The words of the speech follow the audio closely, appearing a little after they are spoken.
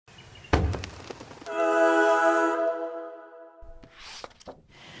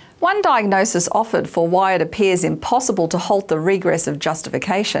One diagnosis offered for why it appears impossible to halt the regress of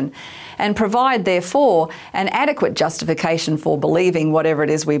justification and provide, therefore, an adequate justification for believing whatever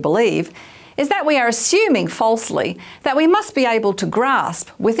it is we believe is that we are assuming falsely that we must be able to grasp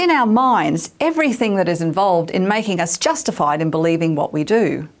within our minds everything that is involved in making us justified in believing what we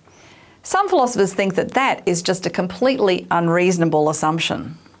do. Some philosophers think that that is just a completely unreasonable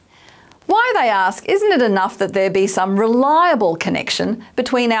assumption. Why, they ask, isn't it enough that there be some reliable connection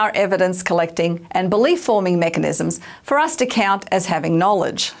between our evidence collecting and belief forming mechanisms for us to count as having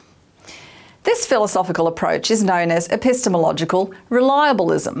knowledge? This philosophical approach is known as epistemological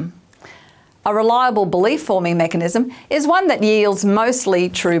reliabilism. A reliable belief forming mechanism is one that yields mostly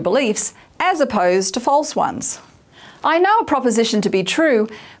true beliefs as opposed to false ones. I know a proposition to be true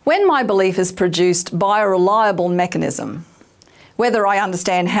when my belief is produced by a reliable mechanism. Whether I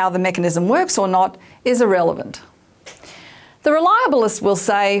understand how the mechanism works or not is irrelevant. The reliabilist will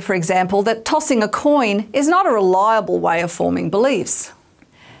say, for example, that tossing a coin is not a reliable way of forming beliefs.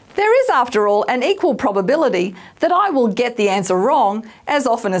 There is, after all, an equal probability that I will get the answer wrong as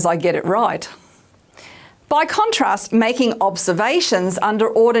often as I get it right. By contrast, making observations under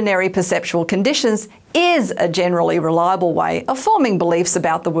ordinary perceptual conditions is a generally reliable way of forming beliefs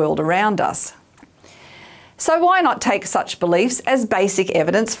about the world around us. So why not take such beliefs as basic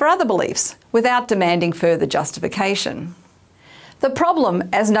evidence for other beliefs, without demanding further justification? The problem,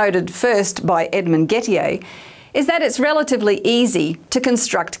 as noted first by Edmund Gettier, is that it's relatively easy to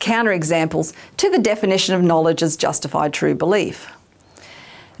construct counterexamples to the definition of knowledge as justified true belief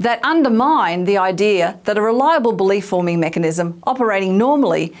that undermine the idea that a reliable belief-forming mechanism operating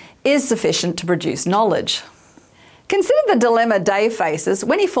normally is sufficient to produce knowledge. Consider the dilemma Dave faces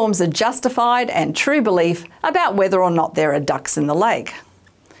when he forms a justified and true belief about whether or not there are ducks in the lake.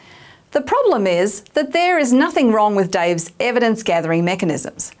 The problem is that there is nothing wrong with Dave's evidence-gathering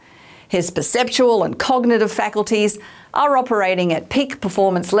mechanisms. His perceptual and cognitive faculties are operating at peak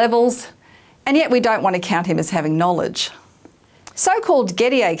performance levels, and yet we don't want to count him as having knowledge. So-called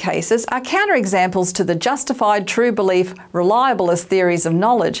Gettier cases are counterexamples to the justified true belief reliabilist theories of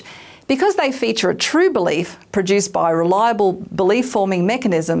knowledge because they feature a true belief produced by reliable belief-forming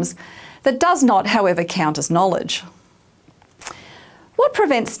mechanisms that does not, however, count as knowledge. What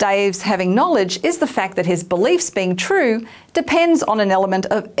prevents Dave's having knowledge is the fact that his beliefs being true depends on an element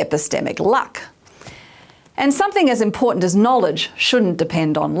of epistemic luck. And something as important as knowledge shouldn't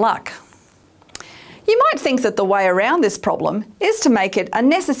depend on luck. You might think that the way around this problem is to make it a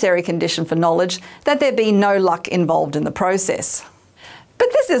necessary condition for knowledge that there be no luck involved in the process.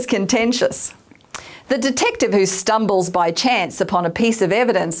 But this is contentious. The detective who stumbles by chance upon a piece of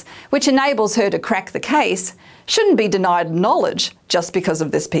evidence which enables her to crack the case shouldn't be denied knowledge just because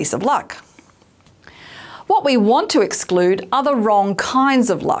of this piece of luck. What we want to exclude are the wrong kinds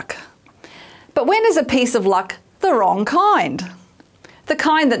of luck. But when is a piece of luck the wrong kind? The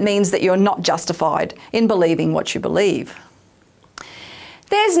kind that means that you're not justified in believing what you believe.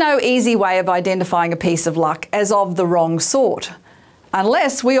 There's no easy way of identifying a piece of luck as of the wrong sort,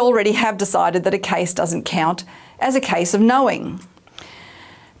 unless we already have decided that a case doesn't count as a case of knowing.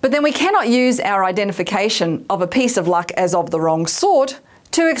 But then we cannot use our identification of a piece of luck as of the wrong sort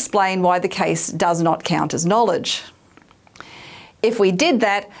to explain why the case does not count as knowledge. If we did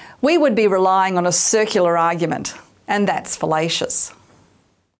that, we would be relying on a circular argument, and that's fallacious.